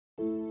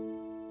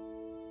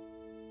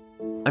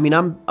I mean,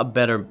 I'm a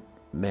better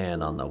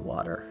man on the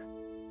water.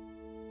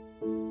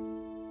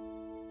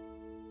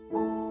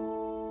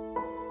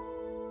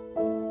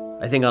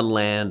 I think on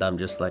land, I'm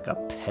just like a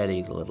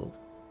petty little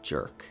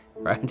jerk,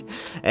 right?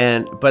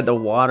 But the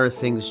water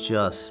things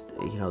just,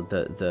 you know,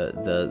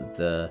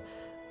 the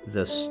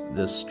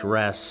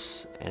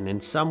stress and in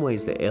some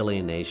ways the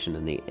alienation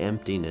and the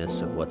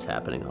emptiness of what's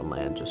happening on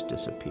land just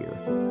disappear.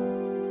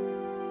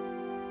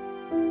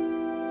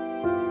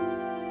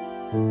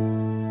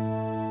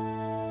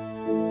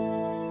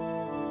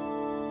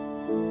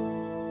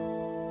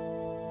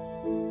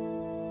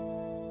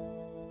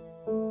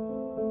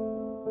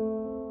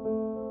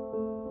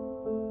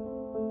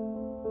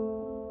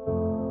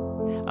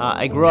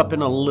 I grew up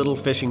in a little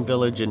fishing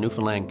village in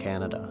Newfoundland,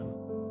 Canada.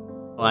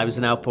 I was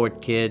an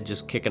outport kid,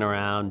 just kicking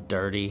around,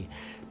 dirty.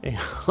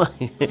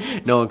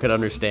 No one could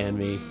understand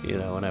me, you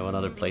know, when I went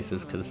other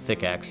places because of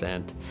thick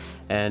accent.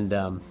 And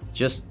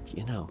just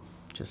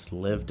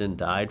lived and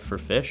died for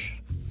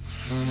fish.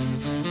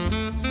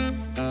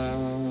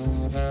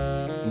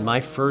 My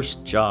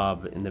first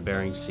job in the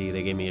Bering Sea,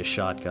 they gave me a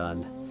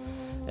shotgun.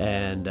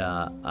 And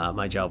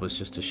my job was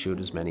just to shoot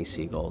as many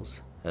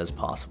seagulls as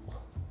possible.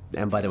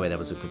 And by the way, that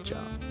was a good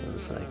job. It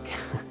was like,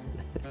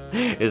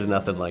 there's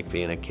nothing like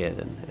being a kid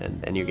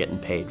and you're getting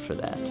paid for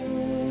that.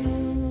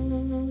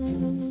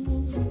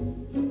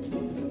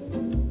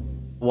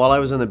 While I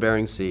was in the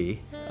Bering Sea,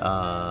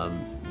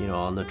 you know,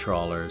 on the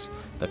trawlers,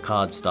 the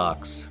cod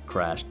stocks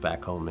crashed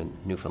back home in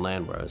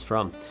Newfoundland where I was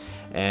from.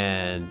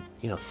 And,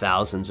 you know,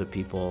 thousands of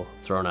people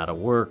thrown out of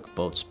work,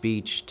 boats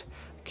beached,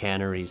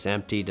 canneries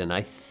emptied. And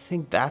I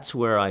think that's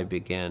where I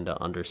began to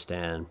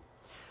understand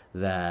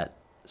that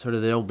sort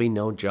of there'll be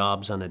no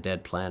jobs on a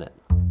dead planet.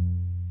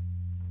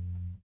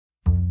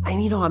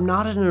 And you know, I'm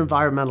not an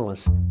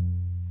environmentalist.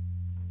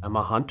 I'm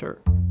a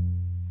hunter.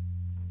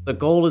 The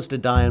goal is to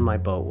die in my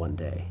boat one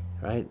day,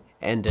 right?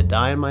 And to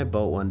die in my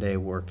boat one day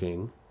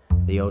working,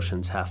 the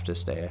oceans have to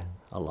stay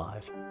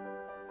alive.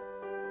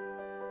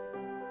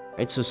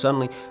 Right? So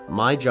suddenly,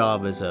 my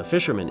job as a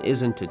fisherman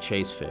isn't to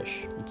chase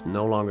fish. It's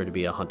no longer to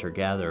be a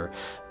hunter-gatherer,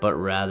 but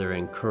rather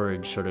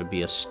encourage, sort of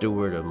be a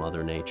steward of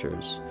Mother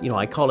Nature's. You know,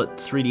 I call it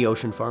 3D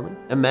ocean farming.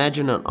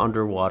 Imagine an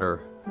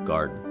underwater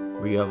garden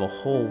where you have a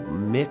whole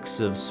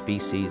mix of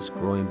species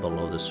growing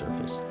below the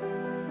surface.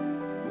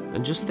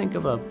 And just think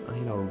of a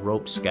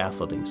rope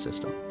scaffolding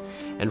system.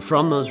 And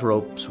from those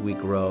ropes, we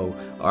grow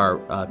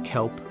our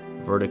kelp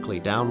vertically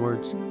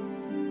downwards.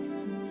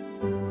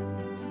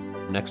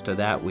 Next to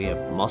that, we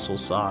have mussel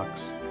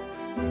socks.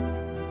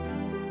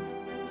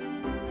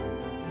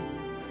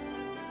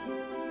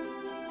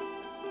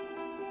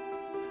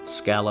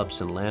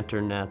 Scallops and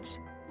lantern nets.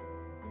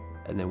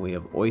 And then we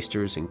have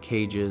oysters in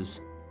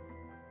cages.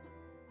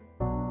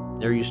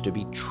 There used to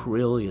be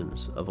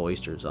trillions of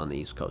oysters on the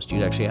East Coast.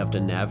 You'd actually have to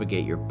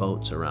navigate your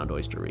boats around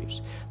oyster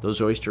reefs.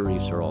 Those oyster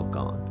reefs are all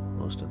gone,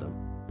 most of them.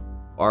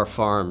 Our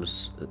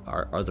farms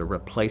are the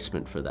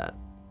replacement for that.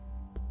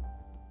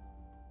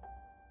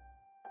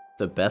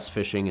 The best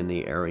fishing in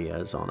the area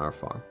is on our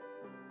farm.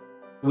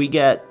 We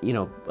get, you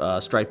know,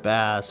 striped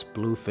bass,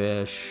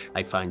 bluefish.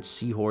 I find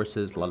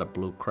seahorses, a lot of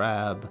blue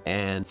crab,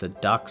 and the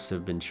ducks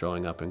have been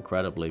showing up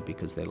incredibly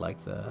because they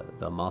like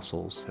the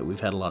mussels.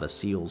 We've had a lot of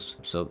seals.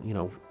 So, you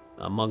know,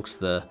 amongst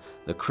the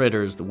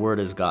critters, the word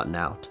has gotten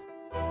out.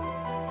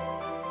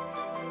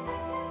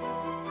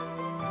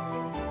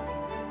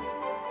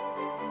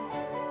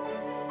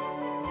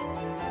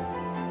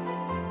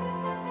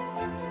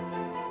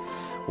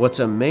 What's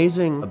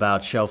amazing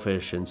about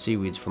shellfish and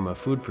seaweeds from a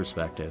food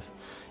perspective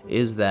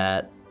is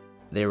that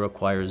they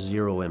require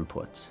zero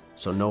inputs.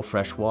 So no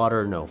fresh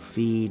water, no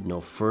feed,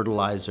 no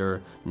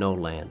fertilizer, no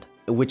land,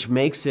 which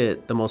makes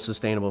it the most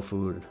sustainable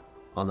food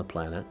on the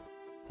planet.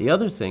 The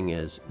other thing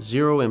is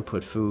zero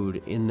input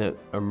food in the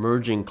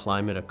emerging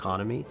climate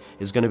economy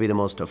is going to be the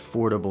most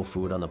affordable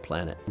food on the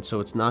planet. And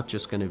so it's not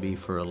just going to be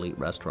for elite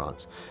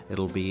restaurants.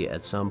 It'll be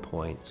at some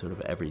point sort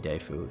of everyday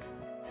food.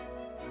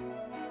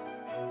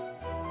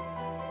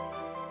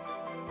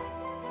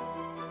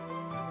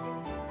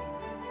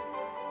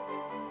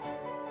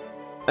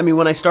 I mean,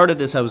 when I started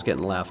this, I was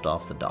getting laughed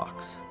off the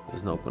docks.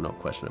 There's no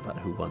question about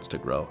it. Who wants to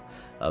grow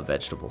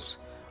vegetables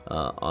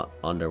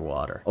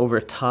underwater? Over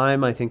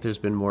time, I think there's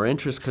been more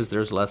interest because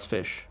there's less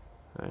fish,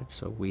 right?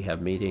 So we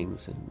have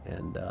meetings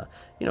and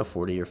you know,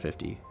 40 or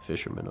 50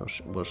 fishermen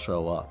will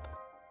show up.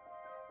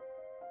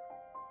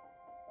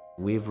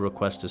 We've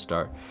requested to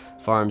start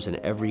farms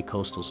in every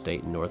coastal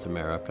state in North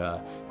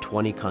America,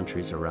 20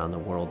 countries around the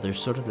world. There's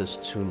sort of this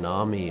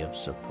tsunami of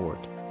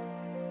support.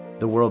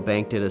 The World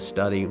Bank did a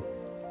study.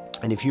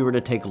 And if you were to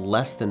take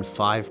less than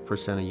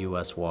 5% of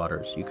US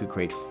waters, you could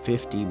create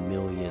 50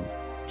 million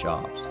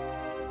jobs.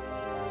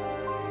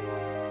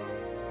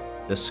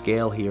 The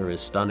scale here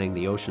is stunning.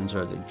 The oceans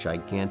are a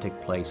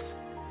gigantic place.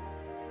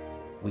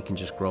 We can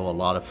just grow a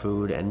lot of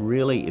food. And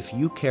really, if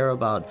you care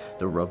about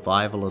the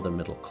revival of the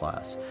middle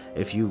class,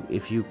 if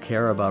you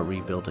care about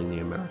rebuilding the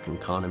American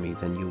economy,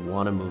 then you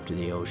want to move to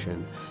the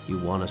ocean. You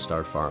want to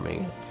start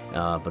farming it,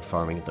 but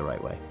farming it the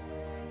right way.